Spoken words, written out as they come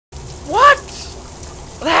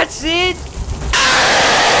That's it!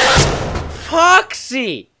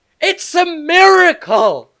 Foxy! It's a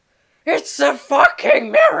miracle! It's a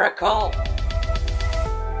fucking miracle!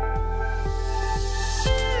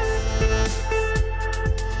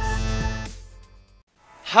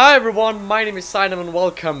 Hi everyone, my name is Sinum and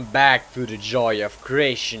welcome back to the joy of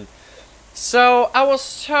creation. So, I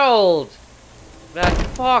was told that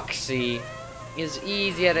Foxy is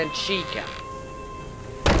easier than Chica.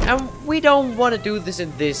 And we don't want to do this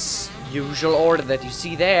in this usual order that you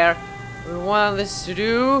see there. We want this to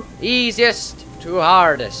do easiest to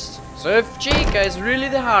hardest. So if Chica is really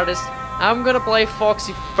the hardest, I'm gonna play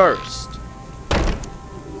Foxy first.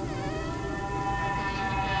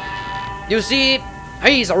 You see,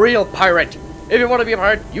 he's a real pirate. If you want to be a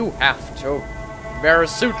pirate, you have to wear a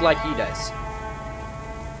suit like he does.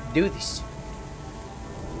 Do this.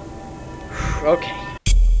 Okay.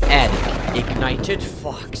 And ignited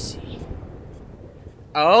Foxy.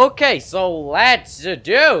 Okay, so let's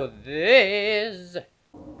do this.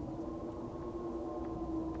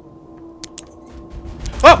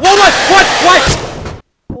 Oh, what?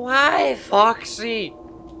 Why, Foxy?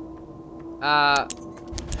 No!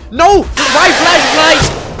 My flashlight!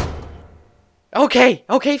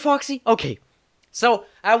 Okay, Foxy, okay. So,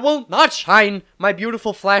 I will not shine my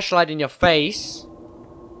beautiful flashlight in your face.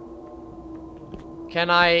 Can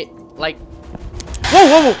I, like...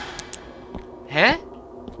 Whoa! Huh?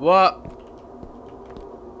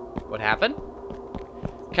 What happened?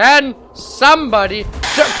 Can somebody...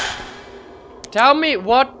 Tell me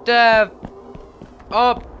what,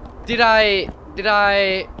 Oh, did I...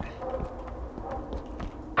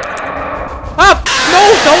 Ah!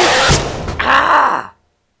 No, don't! Ah!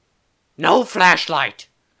 No flashlight.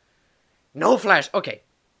 No flash. Okay.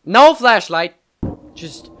 No flashlight.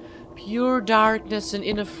 Just pure darkness and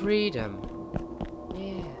inner freedom.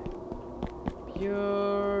 Yeah.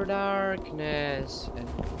 Pure darkness.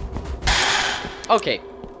 Okay.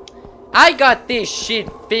 I got this shit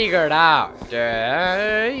figured out.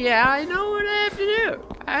 Yeah, I know what I have to do.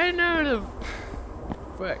 I know the...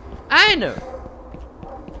 Fuck. I know.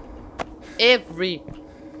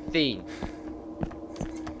 Everything.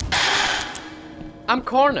 I'm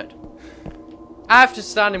cornered. I have to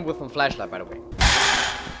stun him with my flashlight, by the way.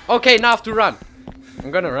 Okay, now I have to run. I'm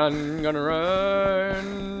gonna run,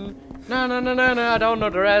 No, I don't know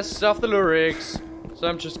the rest of the lyrics. So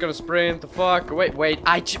I'm just gonna sprint the fuck away. Wait,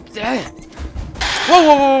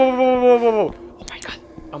 Whoa!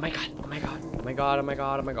 Oh my god.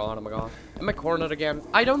 Am I cornered again?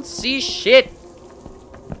 I don't see shit.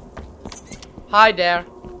 Hi there.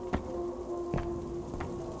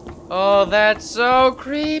 Oh, that's so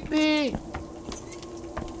creepy.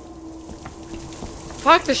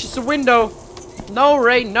 Fuck, there's just a window. No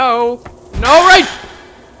rain, no. No rain!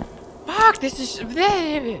 Fuck, this is...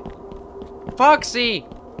 Foxy!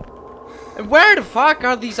 And where the fuck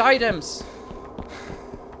are these items?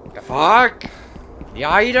 The fuck? The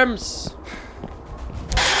items?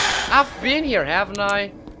 I've been here, haven't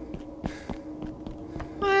I?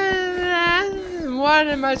 What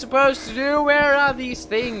am I supposed to do? Where are these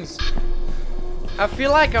things? I feel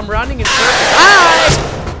like I'm running in circles. Ah!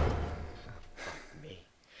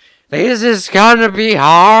 This is gonna be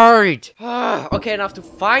hard. Okay, and I have to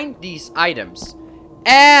find these items.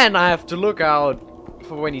 And I have to look out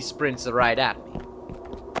for when he sprints right at me.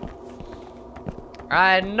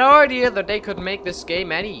 I had no idea that they could make this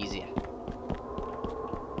game any easier.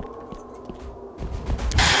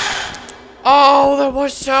 Oh, that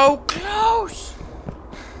was so close!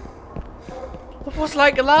 That was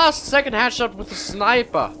like a last second headshot with a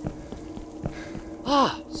sniper.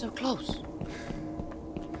 Ah, so close.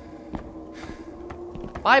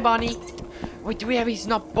 Bye, Bonnie. Wait, do we have... He's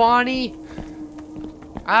not Bonnie.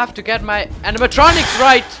 I have to get my animatronics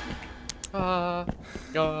right.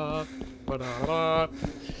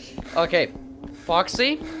 Okay,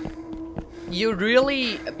 Foxy, you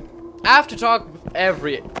really... I have to talk with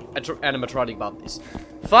every animatronic about this.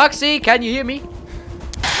 Foxy, can you hear me?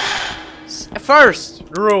 First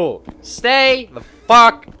rule, stay the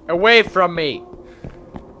fuck away from me.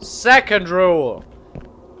 Second rule,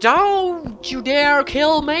 don't you dare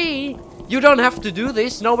kill me. You don't have to do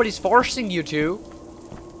this, nobody's forcing you to.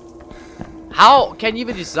 How can you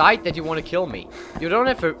even decide that you want to kill me? You don't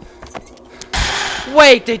have to...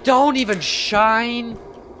 Wait, they don't even shine?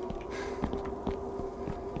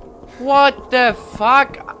 What the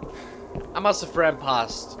fuck? I must have ran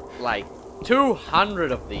past like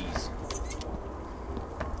 200 of these.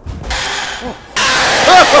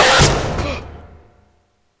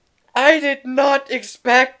 I did not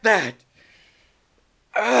expect that.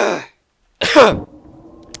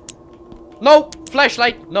 No!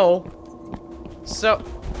 Flashlight! No! So...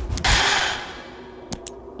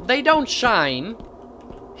 They don't shine.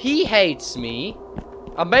 He hates me.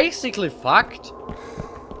 I'm basically fucked.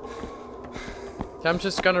 So I'm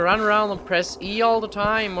just gonna run around and press E all the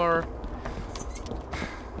time, or...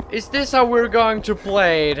 Is this how we're going to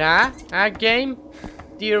play it, huh? Game?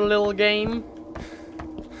 Dear little game?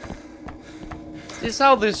 This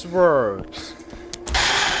how this works.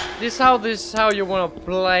 This how you wanna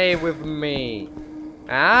play with me.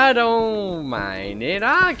 I don't mind it.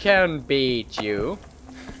 I can beat you.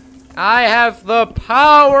 I have the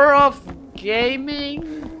power of gaming.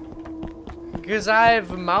 Because I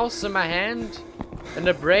have a mouse in my hand and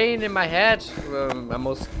a brain in my head. I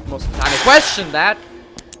most of the time I question that.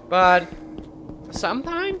 But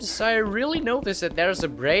sometimes I really notice that there's a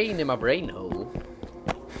brain in my brain hole.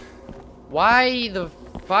 Why the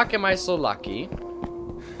fuck am I so lucky?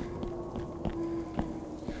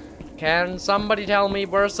 Can somebody tell me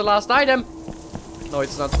where's the last item? No,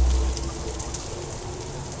 it's not.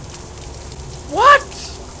 What?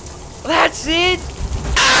 That's it?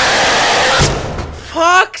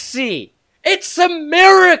 FOXY! It's a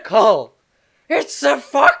miracle! It's a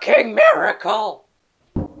fucking miracle!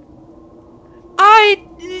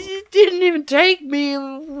 It didn't even take me.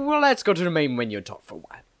 Well, let's go to the main menu and talk for a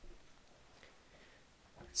while.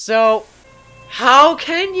 So, how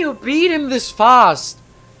can you beat him this fast?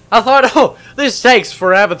 I thought, oh, this takes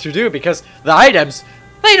forever to do because the items,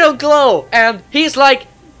 they don't glow. And he's like,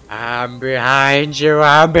 I'm behind you,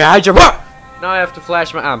 I'm behind you. Now I have to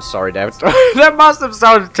flash my... I'm sorry, David. That must have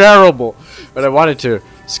sounded terrible. But I wanted to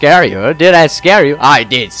scare you. Did I scare you? I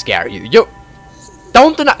did scare you. You...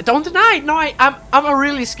 Don't deny. No, I'm a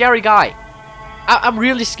really scary guy. I'm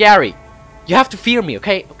really scary. You have to fear me,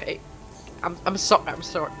 okay? Okay. I'm sorry.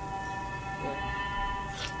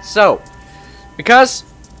 So, because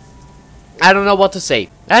I don't know what to say.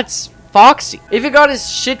 That's FOXY. If he got his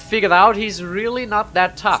shit figured out, he's really not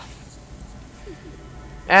that tough.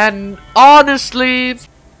 And honestly,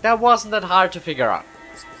 that wasn't that hard to figure out.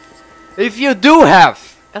 If you do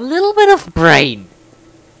have a little bit of brain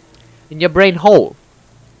in your brain hole,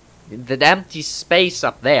 in the empty space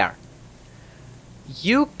up there,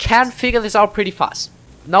 you can figure this out pretty fast.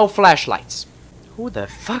 No flashlights. Who the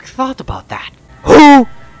fuck thought about that? Who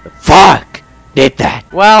the fuck did that?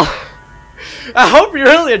 Well, I hope you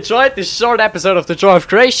really enjoyed this short episode of The Joy of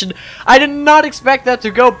Creation. I did not expect that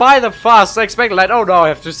to go by that fast. I expected like, oh no, I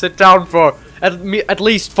have to sit down for at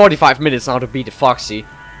least 45 minutes now to beat the FOXY.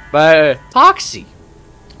 But FOXY.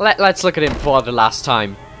 Let's look at him for the last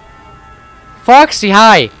time. FOXY,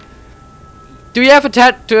 hi. Do you have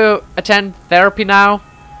to attend therapy now?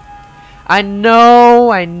 I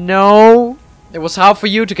know. It was hard for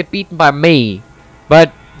you to get beaten by me.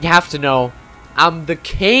 But you have to know, I'm the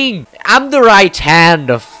king. I'm the right hand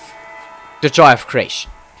of the Joy of Creation.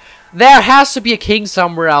 There has to be a king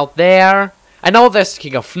somewhere out there. I know there's the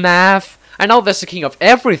king of FNAF. I know there's the king of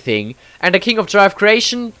everything. And the king of Joy of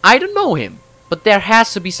Creation, I don't know him. But there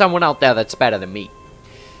has to be someone out there that's better than me.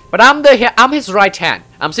 But I'm his right hand.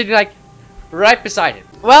 I'm sitting like right beside him.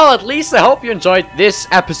 Well, at least I hope you enjoyed this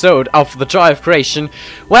episode of The Joy of Creation,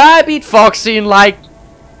 where I beat FOXY in like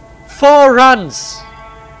 4 runs.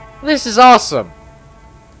 This is awesome.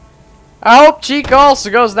 I hope Chica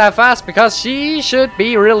also goes that fast, because she should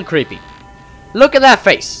be real creepy. Look at that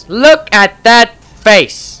face. Look at that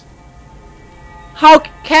face. How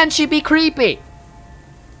can she be creepy?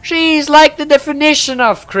 She's like the definition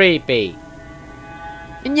of creepy.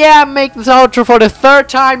 And yeah, I'm making this outro for the 3rd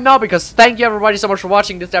time now, because thank you everybody so much for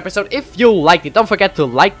watching this episode. If you liked it, don't forget to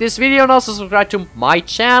like this video and also subscribe to my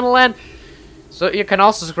channel. And so you can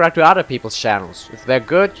also subscribe to other people's channels. If they're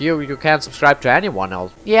good, you can subscribe to anyone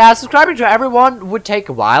else. Yeah, subscribing to everyone would take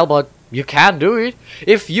a while, but you can do it.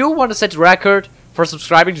 If you want to set the record for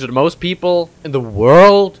subscribing to the most people in the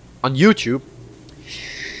world on YouTube,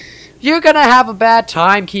 you're gonna have a bad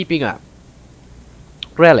time keeping up.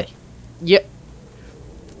 Really. Yeah.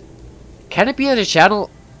 Can it be that the channel,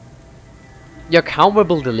 your account will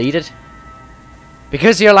be deleted?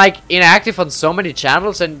 Because you're like inactive on so many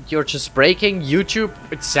channels and you're just breaking YouTube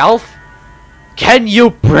itself? Can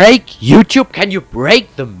you break YouTube? Can you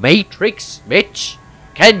break the Matrix, bitch?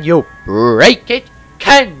 Can you break it?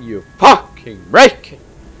 Can you fucking break it?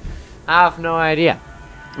 I have no idea.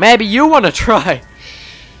 Maybe you wanna try.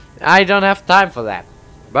 I don't have time for that.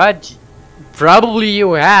 But probably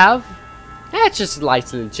you have. That's just a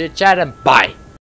nice little chit chat and bye.